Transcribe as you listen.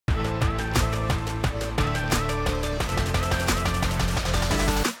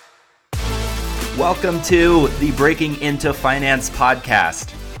Welcome to the Breaking Into Finance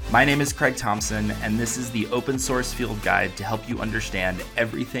podcast. My name is Craig Thompson, and this is the open source field guide to help you understand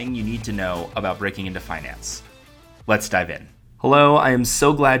everything you need to know about breaking into finance. Let's dive in. Hello, I am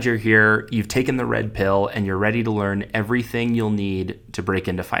so glad you're here. You've taken the red pill and you're ready to learn everything you'll need to break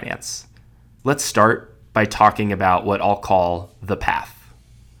into finance. Let's start by talking about what I'll call the path.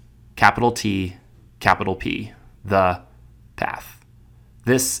 Capital T, capital P, the path.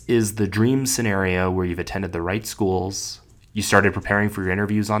 This is the dream scenario where you've attended the right schools, you started preparing for your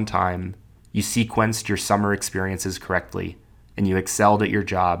interviews on time, you sequenced your summer experiences correctly, and you excelled at your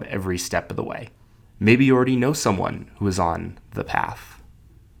job every step of the way. Maybe you already know someone who is on the path.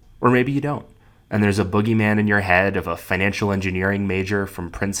 Or maybe you don't, and there's a boogeyman in your head of a financial engineering major from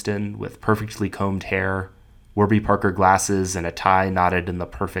Princeton with perfectly combed hair, Warby Parker glasses, and a tie knotted in the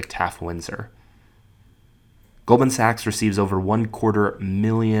perfect half Windsor. Goldman Sachs receives over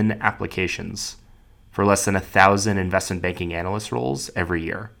 250,000 applications for less than 1,000 investment banking analyst roles every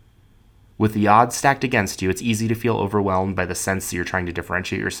year. With the odds stacked against you, it's easy to feel overwhelmed by the sense that you're trying to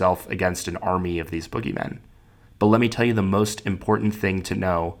differentiate yourself against an army of these boogeymen. But let me tell you the most important thing to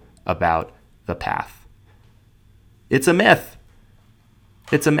know about the path. It's a myth.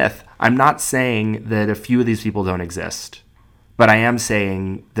 It's a myth. I'm not saying that a few of these people don't exist. But I am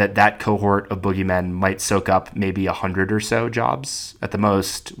saying that that cohort of boogeymen might soak up maybe 100 or so jobs at the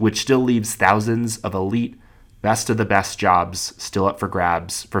most, which still leaves thousands of elite, best of the best jobs still up for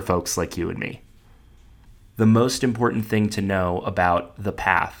grabs for folks like you and me. The most important thing to know about the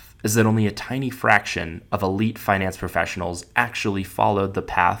path is that only a tiny fraction of elite finance professionals actually followed the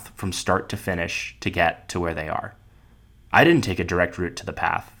path from start to finish to get to where they are. I didn't take a direct route to the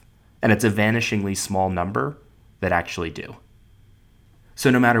path, and it's a vanishingly small number that actually do. So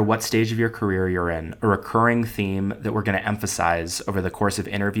no matter what stage of your career you're in, a recurring theme that we're going to emphasize over the course of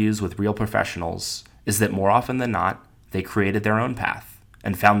interviews with real professionals is that more often than not, they created their own path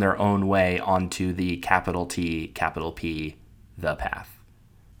and found their own way onto the capital T, capital P, the path.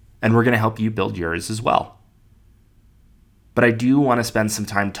 And we're going to help you build yours as well. But I do want to spend some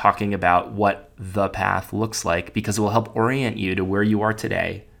time talking about what the path looks like because it will help orient you to where you are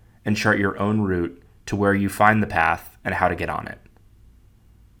today and chart your own route to where you find the path and how to get on it.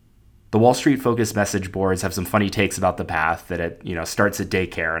 The Wall Street focused message boards have some funny takes about the path that it, starts at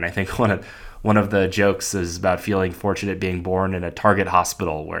daycare. And I think one of the jokes is about feeling fortunate being born in a Target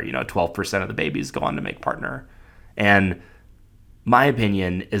hospital where, 12% of the babies go on to make partner. And my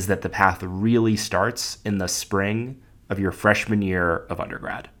opinion is that the path really starts in the spring of your freshman year of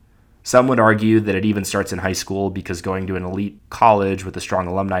undergrad. Some would argue that it even starts in high school because going to an elite college with a strong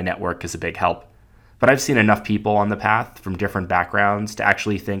alumni network is a big help. But I've seen enough people on the path from different backgrounds to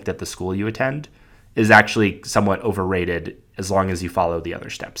actually think that the school you attend is actually somewhat overrated as long as you follow the other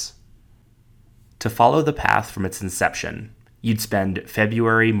steps. To follow the path from its inception, you'd spend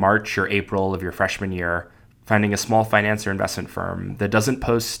February, March, or April of your freshman year finding a small finance or investment firm that doesn't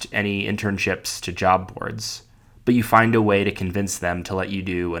post any internships to job boards, but you find a way to convince them to let you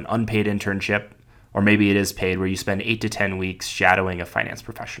do an unpaid internship, or maybe it is paid, where you spend 8 to 10 weeks shadowing a finance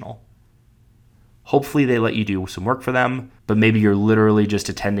professional. Hopefully they let you do some work for them, but maybe you're literally just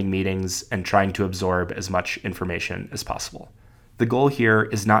attending meetings and trying to absorb as much information as possible. The goal here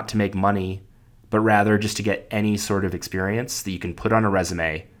is not to make money, but rather just to get any sort of experience that you can put on a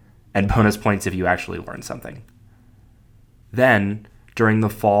resume and bonus points if you actually learn something. Then, during the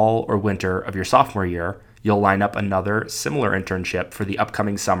fall or winter of your sophomore year, you'll line up another similar internship for the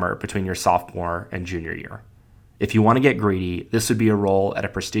upcoming summer between your sophomore and junior year. If you want to get greedy, this would be a role at a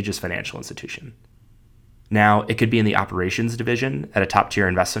prestigious financial institution. Now, it could be in the operations division at a top-tier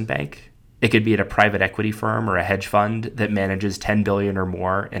investment bank. It could be at a private equity firm or a hedge fund that manages $10 billion or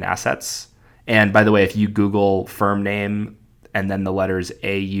more in assets. And by the way, if you Google firm name and then the letters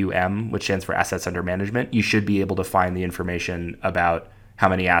AUM, which stands for Assets Under Management, you should be able to find the information about how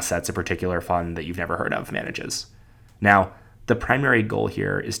many assets a particular fund that you've never heard of manages. Now, the primary goal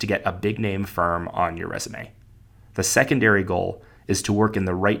here is to get a big-name firm on your resume. The secondary goal is to work in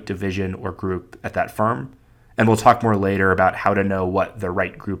the right division or group at that firm. And we'll talk more later about how to know what the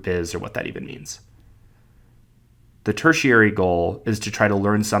right group is or what that even means. The tertiary goal is to try to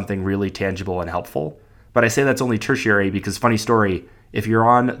learn something really tangible and helpful. But I say that's only tertiary because, funny story, if you're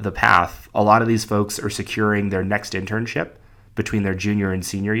on the path, a lot of these folks are securing their next internship between their junior and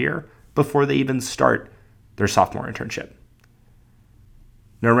senior year before they even start their sophomore internship.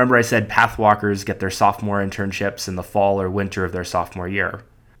 Now remember I said pathwalkers get their sophomore internships in the fall or winter of their sophomore year.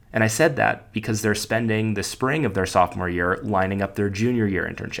 And I said that because they're spending the spring of their sophomore year lining up their junior year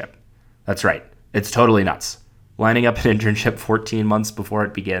internship. That's right. It's totally nuts. Lining up an internship 14 months before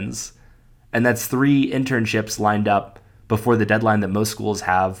it begins And that's 3 internships lined up before the deadline that most schools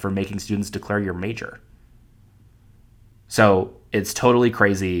have for making students declare your major. So it's totally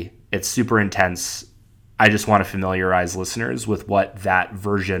crazy. It's super intense. I just want to familiarize listeners with what that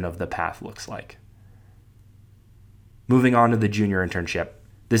version of the path looks like. Moving on to the junior internship.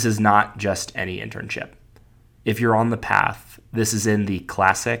 This is not just any internship. If you're on the path, this is in the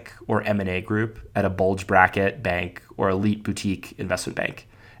classic or M&A group at a bulge bracket bank or elite boutique investment bank.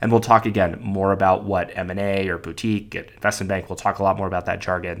 And we'll talk again more about what M&A or boutique at investment bank. We'll talk a lot more about that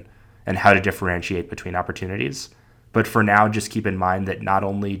jargon and how to differentiate between opportunities. But for now, just keep in mind that not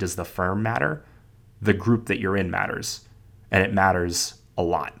only does the firm matter, the group that you're in matters, and it matters a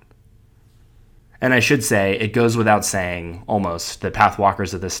lot. And I should say, it goes without saying almost that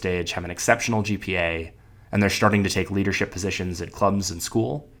pathwalkers at this stage have an exceptional GPA, and they're starting to take leadership positions at clubs and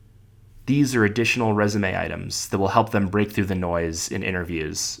school. These are additional resume items that will help them break through the noise in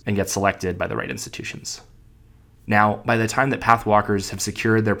interviews and get selected by the right institutions. Now, by the time that pathwalkers have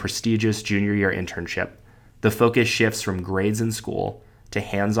secured their prestigious junior year internship, the focus shifts from grades in school to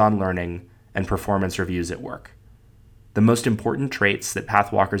hands-on learning and performance reviews at work. The most important traits that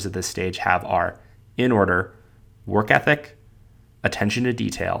pathwalkers at this stage have are, in order, work ethic, attention to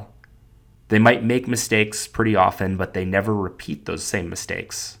detail. They might make mistakes pretty often, but they never repeat those same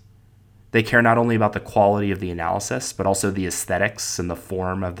mistakes. They care not only about the quality of the analysis, but also the aesthetics and the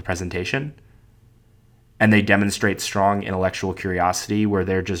form of the presentation. And they demonstrate strong intellectual curiosity where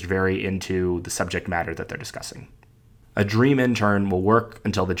they're just very into the subject matter that they're discussing. A dream intern will work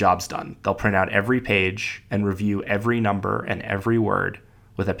until the job's done. They'll print out every page and review every number and every word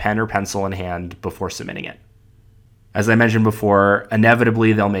with a pen or pencil in hand before submitting it. As I mentioned before,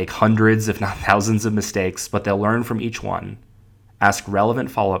 inevitably they'll make hundreds, if not thousands of mistakes, but they'll learn from each one, ask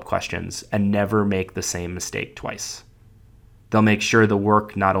relevant follow-up questions, and never make the same mistake twice. They'll make sure the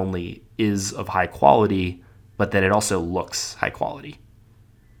work not only is of high quality, but that it also looks high quality.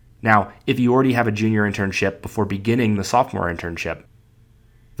 Now, if you already have a junior internship before beginning the sophomore internship,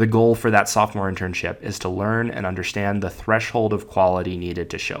 the goal for that sophomore internship is to learn and understand the threshold of quality needed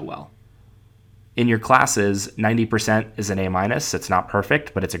to show well. In your classes, 90% is an A-. It's not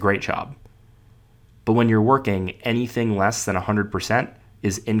perfect, but it's a great job. But when you're working, anything less than 100%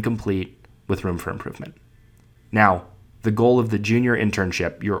 is incomplete with room for improvement. Now, the goal of the junior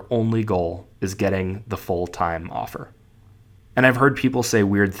internship, your only goal, is getting the full-time offer. And I've heard people say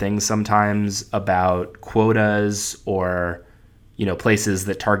weird things sometimes about quotas or, places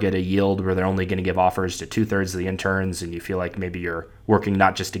that target a yield where they're only going to give offers to 2/3 of the interns, and you feel like maybe you're working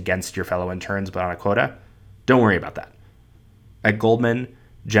not just against your fellow interns, but on a quota. Don't worry about that. At Goldman,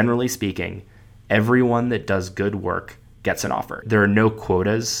 generally speaking, everyone that does good work gets an offer. There are no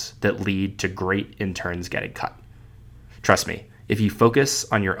quotas that lead to great interns getting cut. Trust me, if you focus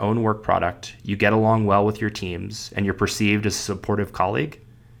on your own work product, you get along well with your teams, and you're perceived as a supportive colleague,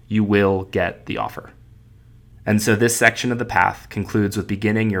 you will get the offer. And so this section of the path concludes with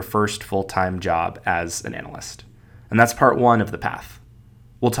beginning your first full-time job as an analyst. And that's part 1 of the path.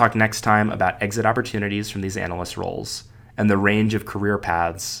 We'll talk next time about exit opportunities from these analyst roles and the range of career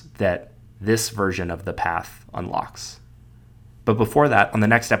paths that this version of the path unlocks. But before that, on the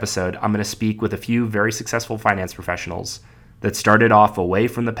next episode, I'm going to speak with a few very successful finance professionals that started off away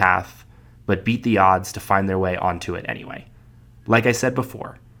from the path, but beat the odds to find their way onto it anyway. Like I said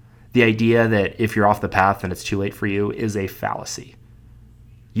before, the idea that if you're off the path and it's too late for you is a fallacy.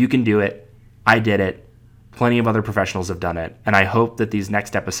 You can do it. I did it. Plenty of other professionals have done it. And I hope that these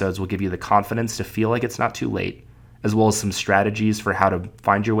next episodes will give you the confidence to feel like it's not too late, as well as some strategies for how to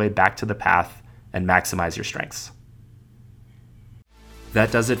find your way back to the path and maximize your strengths. That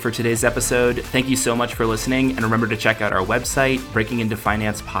does it for today's episode. Thank you so much for listening. And remember to check out our website,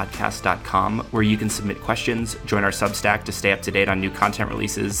 breakingintofinancepodcast.com, where you can submit questions, join our Substack to stay up to date on new content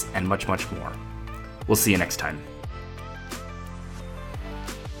releases, and much, much more. We'll see you next time.